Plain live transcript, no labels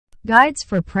Guides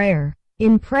for prayer.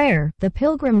 In prayer, the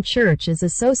pilgrim church is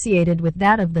associated with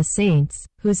that of the saints,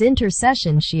 whose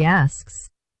intercession she asks.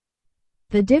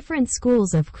 The different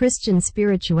schools of Christian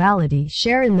spirituality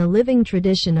share in the living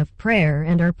tradition of prayer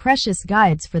and are precious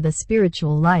guides for the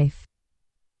spiritual life.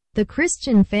 The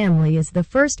Christian family is the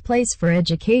first place for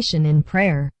education in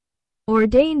prayer.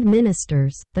 Ordained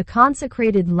ministers, the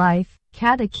consecrated life,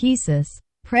 catechesis,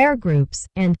 prayer groups,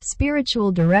 and spiritual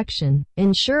direction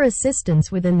ensure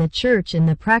assistance within the church in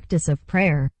the practice of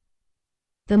prayer.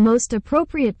 The most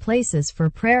appropriate places for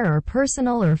prayer are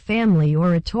personal or family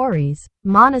oratories,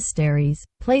 monasteries,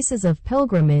 places of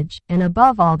pilgrimage, and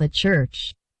above all the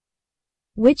church.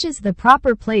 Which is the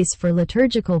proper place for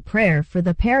liturgical prayer for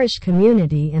the parish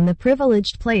community and the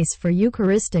privileged place for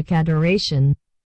Eucharistic adoration?